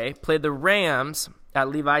 away, played the Rams at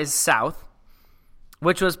Levi's South,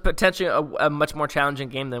 which was potentially a much more challenging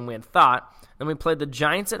game than we had thought. Then we played the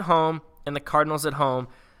Giants at home and the Cardinals at home.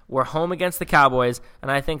 We're home against the Cowboys,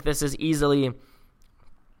 and I think this is easily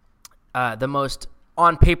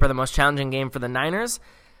on paper, the most challenging game for the Niners.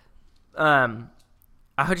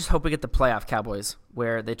 I just hope we get the playoff Cowboys,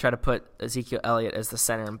 where they try to put Ezekiel Elliott as the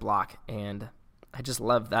center and block, and I just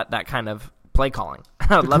love that kind of play calling.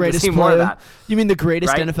 I'd love to see more of that. You mean the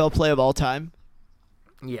greatest NFL play of all time?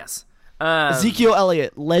 Yes. Ezekiel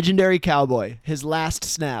Elliott, legendary Cowboy. His last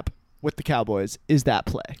snap with the Cowboys is that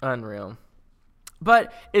play. Unreal.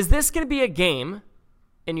 But is this going to be a game,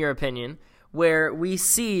 in your opinion, where we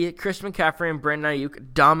see Christian McCaffrey and Brandon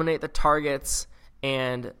Ayuk dominate the targets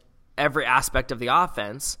and every aspect of the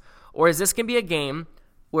offense, or is this going to be a game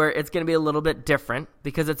where it's going to be a little bit different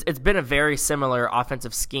because it's been a very similar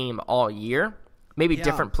offensive scheme all year, maybe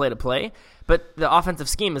different play to play, but the offensive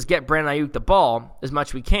scheme is get Brandon Ayuk the ball as much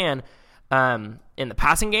as we can in the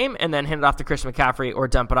passing game and then hand it off to Christian McCaffrey or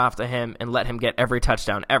dump it off to him and let him get every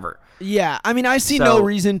touchdown ever. Yeah, I mean, I see no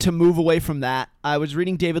reason to move away from that. I was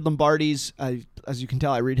reading David Lombardi's, as you can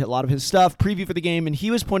tell, I read a lot of his stuff, preview for the game, and he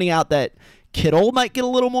was pointing out that Kittle might get a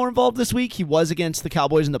little more involved this week. He was against the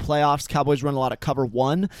Cowboys in the playoffs. Cowboys run a lot of cover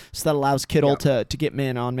 1, so that allows Kittle to get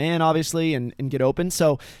man-on-man, obviously, and get open.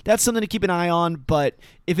 So that's something to keep an eye on, but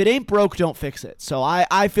if it ain't broke, don't fix it. So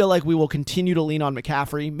I feel like we will continue to lean on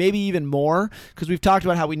McCaffrey, maybe even more, because we've talked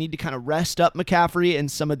about how we need to kind of rest up McCaffrey in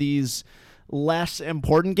some of these less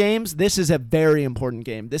important games. This is a very important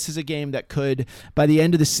game. This is a game that could, by the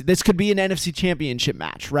end of this could be an NFC Championship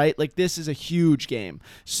match, right? Like, this is a huge game.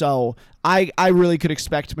 So I really could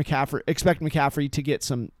expect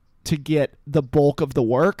McCaffrey to get the bulk of the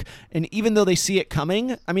work. And even though they see it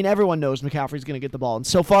coming, I mean, everyone knows McCaffrey's going to get the ball, and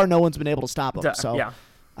so far no one's been able to stop him. So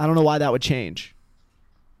I don't know why that would change.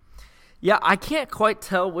 Yeah, I can't quite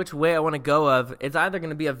tell which way I want to go of. It's either going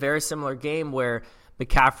to be a very similar game where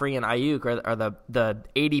McCaffrey and Ayuk are the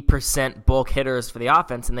 80% bulk hitters for the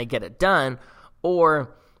offense and they get it done,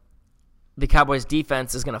 or the Cowboys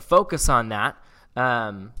defense is going to focus on that,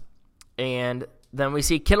 and then we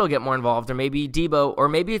see Kittle get more involved, or maybe Debo, or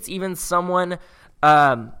maybe it's even someone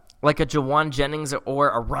like a Jawan Jennings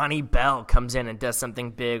or a Ronnie Bell comes in and does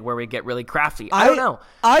something big where we get really crafty. I don't know.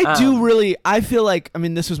 I feel like, I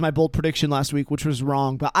mean, this was my bold prediction last week, which was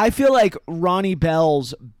wrong, but I feel like Ronnie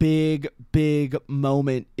Bell's big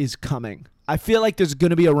moment is coming. I feel like there's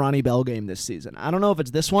going to be a Ronnie Bell game this season. I don't know if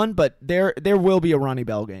it's this one, but there will be a Ronnie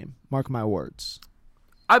Bell game. Mark my words.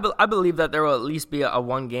 I believe that there will at least be a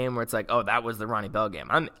one game where it's like, oh, that was the Ronnie Bell game.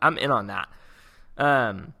 I'm in on that.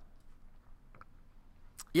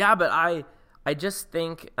 Yeah, but I just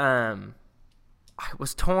think I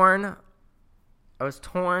was torn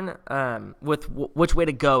with which way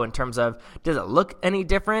to go in terms of, does it look any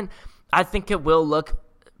different? I think it will look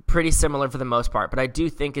pretty similar for the most part, but I do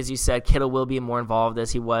think, as you said, Kittle will be more involved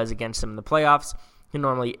as he was against him in the playoffs. He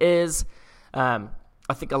normally is. I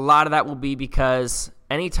think a lot of that will be because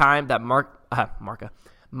anytime that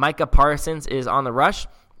Micah Parsons is on the rush,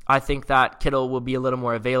 I think that Kittle will be a little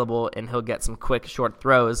more available and he'll get some quick, short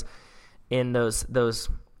throws in those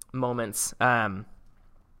moments. But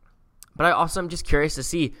I also am just curious to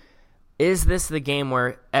see, is this the game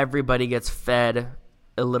where everybody gets fed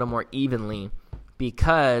a little more evenly?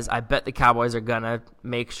 Because I bet the Cowboys are going to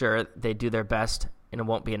make sure they do their best, and it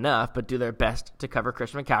won't be enough, but do their best to cover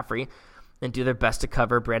Christian McCaffrey and do their best to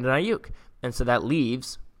cover Brandon Ayuk. And so that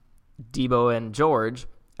leaves Debo and George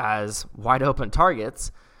as wide open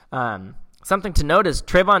targets. Something to note is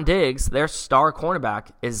Trayvon Diggs, their star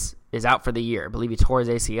cornerback, is out for the year. I believe he tore his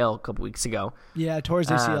ACL a couple weeks ago. Yeah, tore his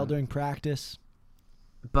ACL during practice.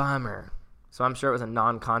 Bummer. So I'm sure it was a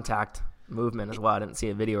non-contact movement as well. I didn't see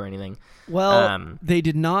a video or anything. Well, they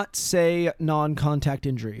did not say non-contact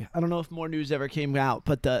injury. I don't know if more news ever came out,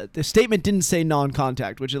 but the statement didn't say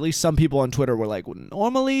non-contact, which at least some people on Twitter were like, well,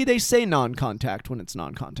 normally they say non-contact when it's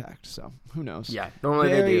non-contact. So who knows? Yeah,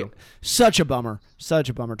 normally they do. Such a bummer.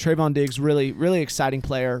 Trayvon Diggs, really, really exciting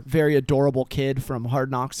player. Very adorable kid from Hard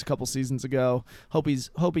Knocks a couple seasons ago. Hope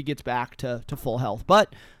he gets back to full health.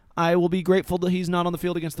 But I will be grateful that he's not on the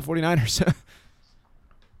field against the 49ers.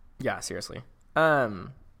 Yeah, seriously. Yeah,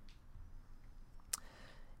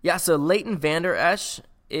 so Leighton Vander Esch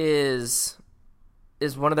is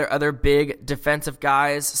one of their other big defensive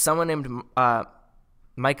guys. Someone named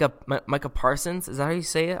Micah Parsons. Is that how you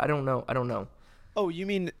say it? I don't know. Oh, you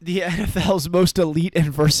mean the NFL's most elite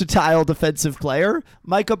and versatile defensive player,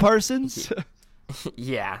 Micah Parsons?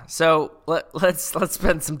 Yeah. So let's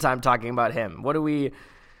spend some time talking about him.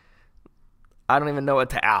 I don't even know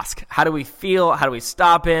what to ask. How do we feel? How do we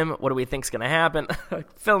stop him? What do we think's going to happen?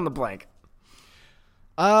 Fill in the blank.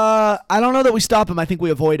 I don't know that we stop him. I think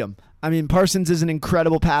we avoid him. I mean, Parsons is an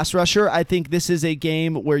incredible pass rusher. I think this is a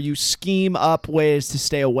game where you scheme up ways to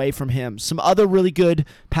stay away from him. Some other really good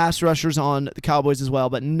pass rushers on the Cowboys as well,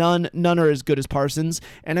 but none are as good as Parsons.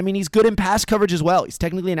 And I mean, he's good in pass coverage as well. He's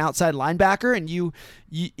technically an outside linebacker, and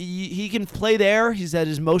he can play there. He's at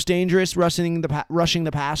his most dangerous rushing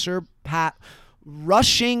the passer,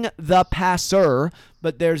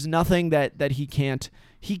 but there's nothing that he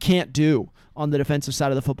can't do on the defensive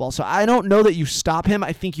side of the football. So I don't know that you stop him.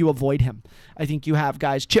 I think you avoid him. I think you have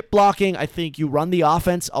guys chip blocking. I think you run the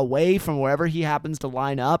offense away from wherever he happens to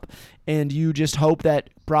line up, and you just hope that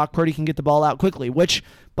Brock Purdy can get the ball out quickly, which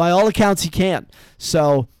by all accounts he can.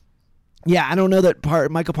 So yeah, I don't know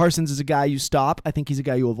that Micah Parsons is a guy you stop. I think he's a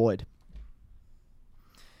guy you avoid.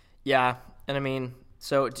 Yeah, and I mean,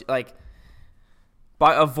 so like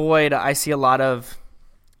by avoid, I see a lot of,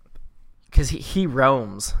 because he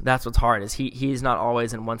roams. That's what's hard, is he's not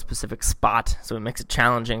always in one specific spot, so it makes it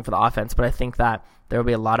challenging for the offense. But I think that there will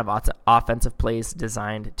be a lot of offensive plays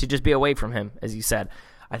designed to just be away from him, as you said.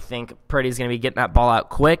 I think Purdy's going to be getting that ball out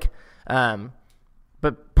quick.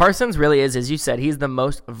 But Parsons really is, as you said, he's the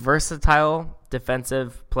most versatile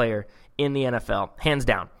defensive player in the NFL, hands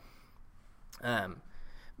down.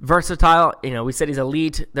 Versatile, we said he's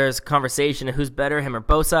elite. There's conversation of who's better, him or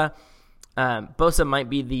Bosa. Bosa might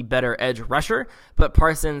be the better edge rusher, but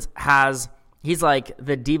Parsons he's like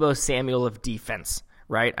the Deebo Samuel of defense,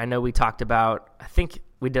 right? I know we talked about, I think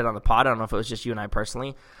we did on the pod, I don't know if it was just you and I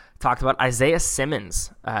personally, talked about Isaiah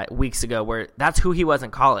Simmons weeks ago, where that's who he was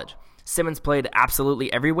in college. Simmons played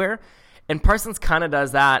absolutely everywhere, and Parsons kind of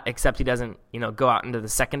does that, except he doesn't, go out into the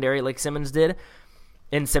secondary like Simmons did.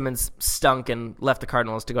 And Simmons stunk and left the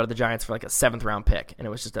Cardinals to go to the Giants for like a 7th-round pick, and it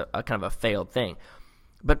was just a kind of a failed thing.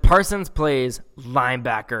 But Parsons plays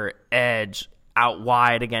linebacker, edge, out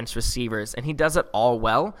wide against receivers, and he does it all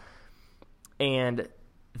well. And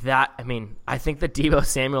I think the Deebo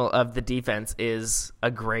Samuel of the defense is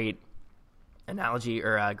a great analogy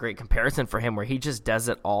or a great comparison for him, where he just does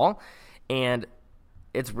it all. And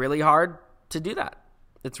it's really hard to do that.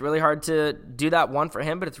 It's really hard to do that one for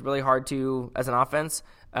him, but it's really hard to, as an offense,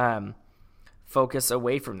 focus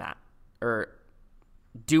away from that or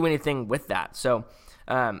do anything with that. So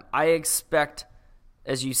I expect,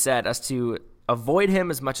 as you said, us to avoid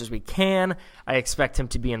him as much as we can. I expect him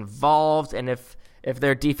to be involved, and if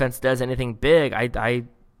their defense does anything big, I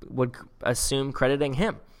would assume crediting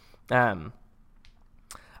him.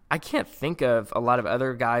 I can't think of a lot of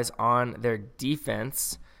other guys on their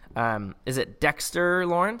defense. Is it Dexter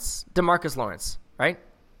Lawrence? DeMarcus Lawrence, right?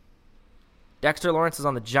 Dexter Lawrence is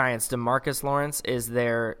on the Giants. DeMarcus Lawrence is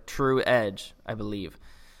their true edge, I believe.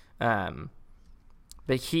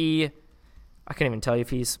 But I can't even tell you if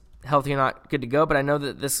he's healthy or not, good to go. But I know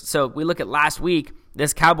that so we look at last week,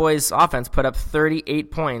 this Cowboys offense put up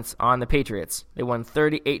 38 points on the Patriots. They won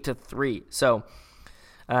 38-3. So,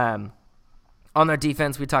 on their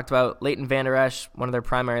defense, we talked about Leighton Vander Esch, one of their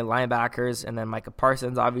primary linebackers, and then Micah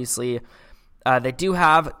Parsons, obviously. They do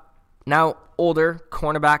have now older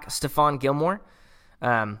cornerback Stephon Gilmore.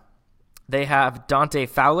 They have Dante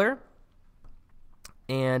Fowler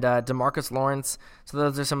and DeMarcus Lawrence. So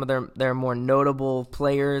those are some of their more notable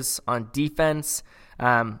players on defense.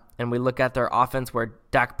 And we look at their offense, where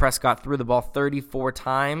Dak Prescott threw the ball 34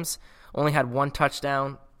 times, only had 1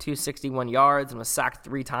 touchdown, 261 yards, and was sacked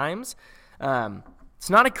 3 times. It's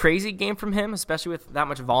not a crazy game from him, especially with that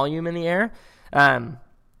much volume in the air.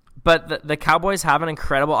 But the Cowboys have an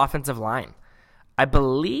incredible offensive line. I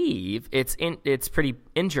believe it's pretty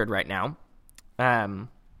injured right now.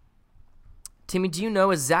 Timmy, do you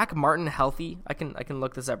know, is Zach Martin healthy? I can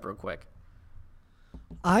look this up real quick.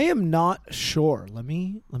 I am not sure. Let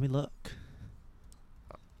me look.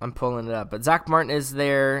 I'm pulling it up. But Zach Martin is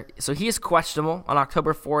there. So he is questionable. On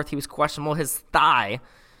October 4th, he was questionable. His thigh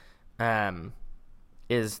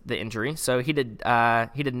is the injury. So he did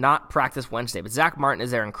not practice Wednesday. But Zach Martin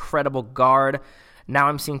is their incredible guard. Now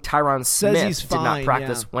I'm seeing Tyron Smith did not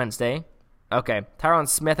practice Wednesday. Okay. Tyron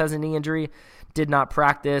Smith has a knee injury, did not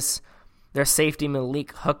practice. Their safety,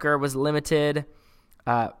 Malik Hooker, was limited.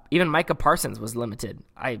 Even Micah Parsons was limited.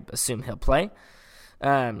 I assume he'll play.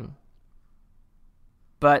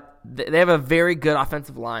 But they have a very good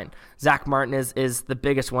offensive line. Zach Martin is the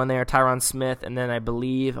biggest one there. Tyron Smith, and then I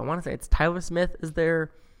want to say it's Tyler Smith is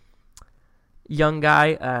their young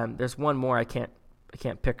guy. There's one more I can't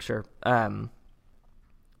picture. But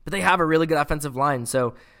they have a really good offensive line.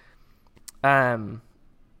 So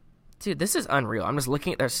Dude, this is unreal. I'm just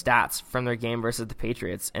looking at their stats from their game versus the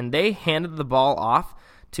Patriots, and they handed the ball off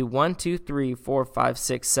to 8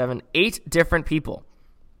 different people.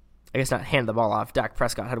 I guess not handed the ball off. Dak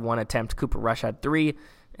Prescott had 1 attempt. Cooper Rush had 3,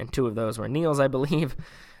 and 2 of those were Neal's, I believe.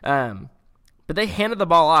 But they handed the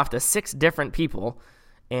ball off to 6 different people,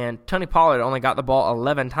 and Tony Pollard only got the ball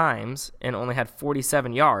 11 times and only had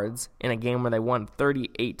 47 yards in a game where they won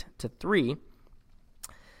 38-3.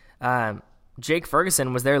 Jake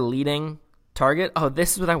Ferguson was their leading target. Oh,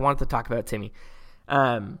 this is what I wanted to talk about, Timmy.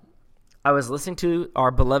 I was listening to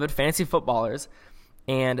our beloved fantasy footballers,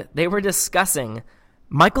 and they were discussing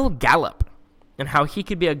Michael Gallup and how he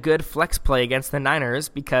could be a good flex play against the Niners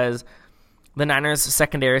because the Niners'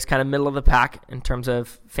 secondary is kind of middle of the pack in terms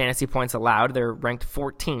of fantasy points allowed. They're ranked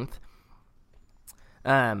 14th.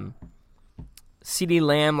 CeeDee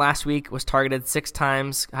Lamb last week was targeted 6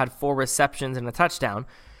 times, had 4 receptions and a touchdown.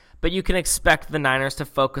 But you can expect the Niners to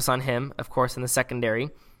focus on him, of course, in the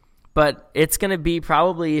secondary. But it's going to be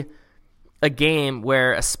probably a game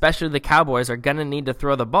where especially the Cowboys are going to need to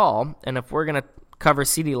throw the ball. And if we're going to cover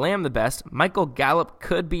CeeDee Lamb the best, Michael Gallup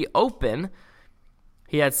could be open.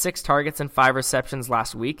 He had 6 targets and 5 receptions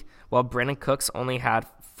last week, while Brandon Cooks only had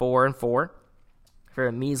 4 and 4 for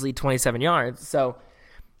a measly 27 yards. So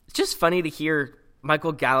it's just funny to hear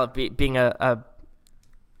Michael Gallup being a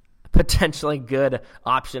potentially good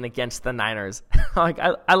option against the Niners. Like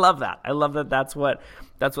I love that. I love that that's what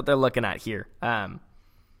they're looking at here.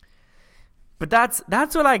 But that's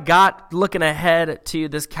what I got looking ahead to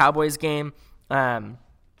this Cowboys game.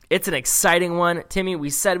 It's an exciting one. Timmy, we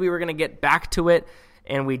said we were going to get back to it,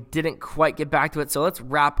 and we didn't quite get back to it. So let's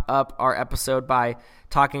wrap up our episode by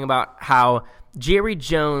talking about how Jerry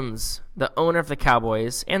Jones, the owner of the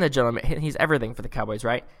Cowboys and the gentleman, he's everything for the Cowboys,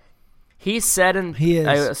 right? He said, and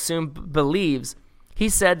I assume believes, he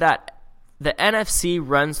said that the NFC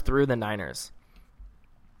runs through the Niners.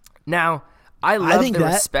 Now, I love the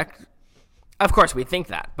respect. Of course, we think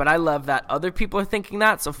that, but I love that other people are thinking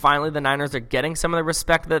that, so finally the Niners are getting some of the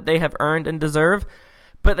respect that they have earned and deserve.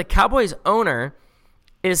 But the Cowboys owner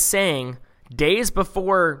is saying days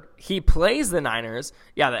before he plays the Niners,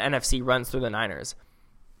 the NFC runs through the Niners.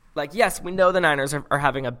 Like, yes, we know the Niners are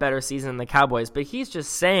having a better season than the Cowboys, but he's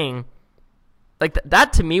just saying, like,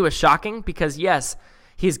 that to me was shocking because, yes,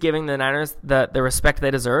 he's giving the Niners the respect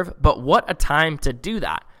they deserve, but what a time to do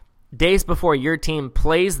that. Days before your team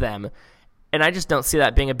plays them, and I just don't see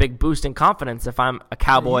that being a big boost in confidence if I'm a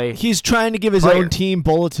Cowboy. He's trying to give his own team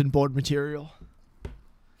bulletin board material.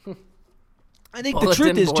 I think the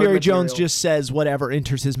truth is Jerry Jones just says whatever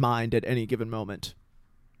enters his mind at any given moment.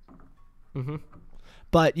 Mm-hmm.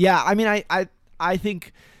 But, yeah, I mean, I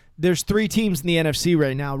think there's 3 teams in the NFC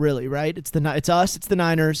right now, really, right? It's us, it's the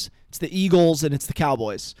Niners, it's the Eagles, and it's the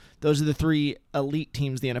Cowboys. Those are the 3 elite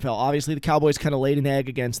teams in the NFL. Obviously, the Cowboys kind of laid an egg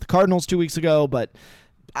against the Cardinals 2 weeks ago, but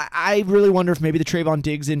I really wonder if maybe the Trayvon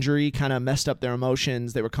Diggs injury kind of messed up their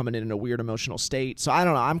emotions. They were coming in a weird emotional state. So I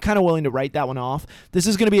don't know. I'm kind of willing to write that one off. This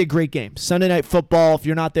is going to be a great game. Sunday Night Football. If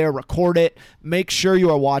you're not there, record it. Make sure you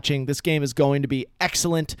are watching. This game is going to be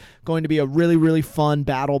excellent. Going to be a really, really fun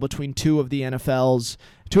battle between 2 of the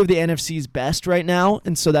NFC's best right now.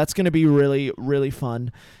 And so that's going to be really, really fun.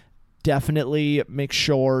 Definitely make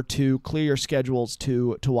sure to clear your schedules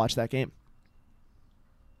to watch that game.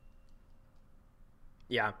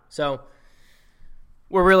 Yeah, so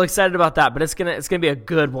we're really excited about that, but it's gonna be a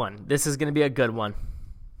good one. This is gonna be a good one.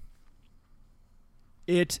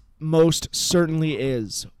 It most certainly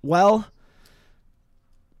is. Well,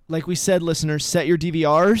 like we said, listeners, set your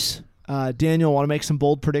DVRs. Daniel, want to make some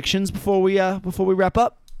bold predictions before we wrap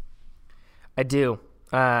up? I do.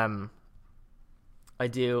 I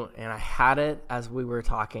do, and I had it as we were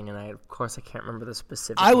talking, and of course I can't remember the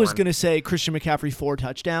specific I was going to say Christian McCaffrey 4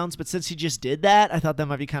 touchdowns, but since he just did that, I thought that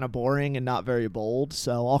might be kind of boring and not very bold,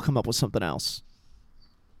 so I'll come up with something else.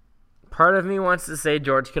 Part of me wants to say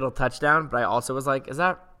George Kittle touchdown, but I also was like, is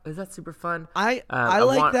that super fun? I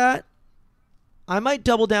like that. I might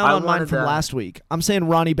double down on mine from last week. I'm saying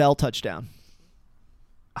Ronnie Bell touchdown.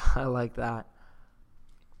 I like that.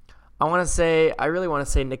 I really want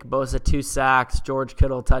to say Nick Bosa 2 sacks, George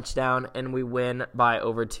Kittle touchdown, and we win by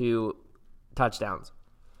over 2 touchdowns.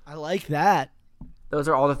 I like that. Those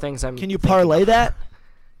are all the things I'm. Can you parlay that?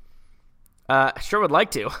 I sure would like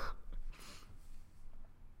to.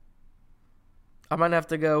 I might have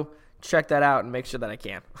to go check that out and make sure that I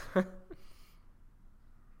can.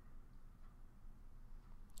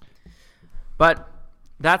 But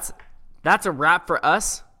that's a wrap for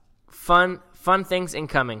us. Fun things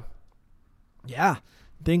incoming. Yeah.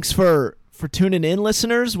 Thanks for tuning in,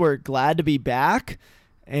 listeners. We're glad to be back.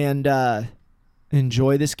 and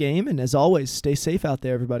enjoy this game. And as always, stay safe out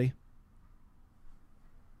there, everybody.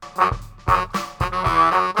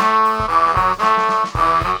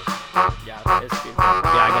 Yeah, it's beautiful.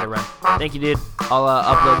 Yeah, I gotta run. Thank you, dude. I'll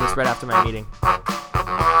upload this right after my meeting.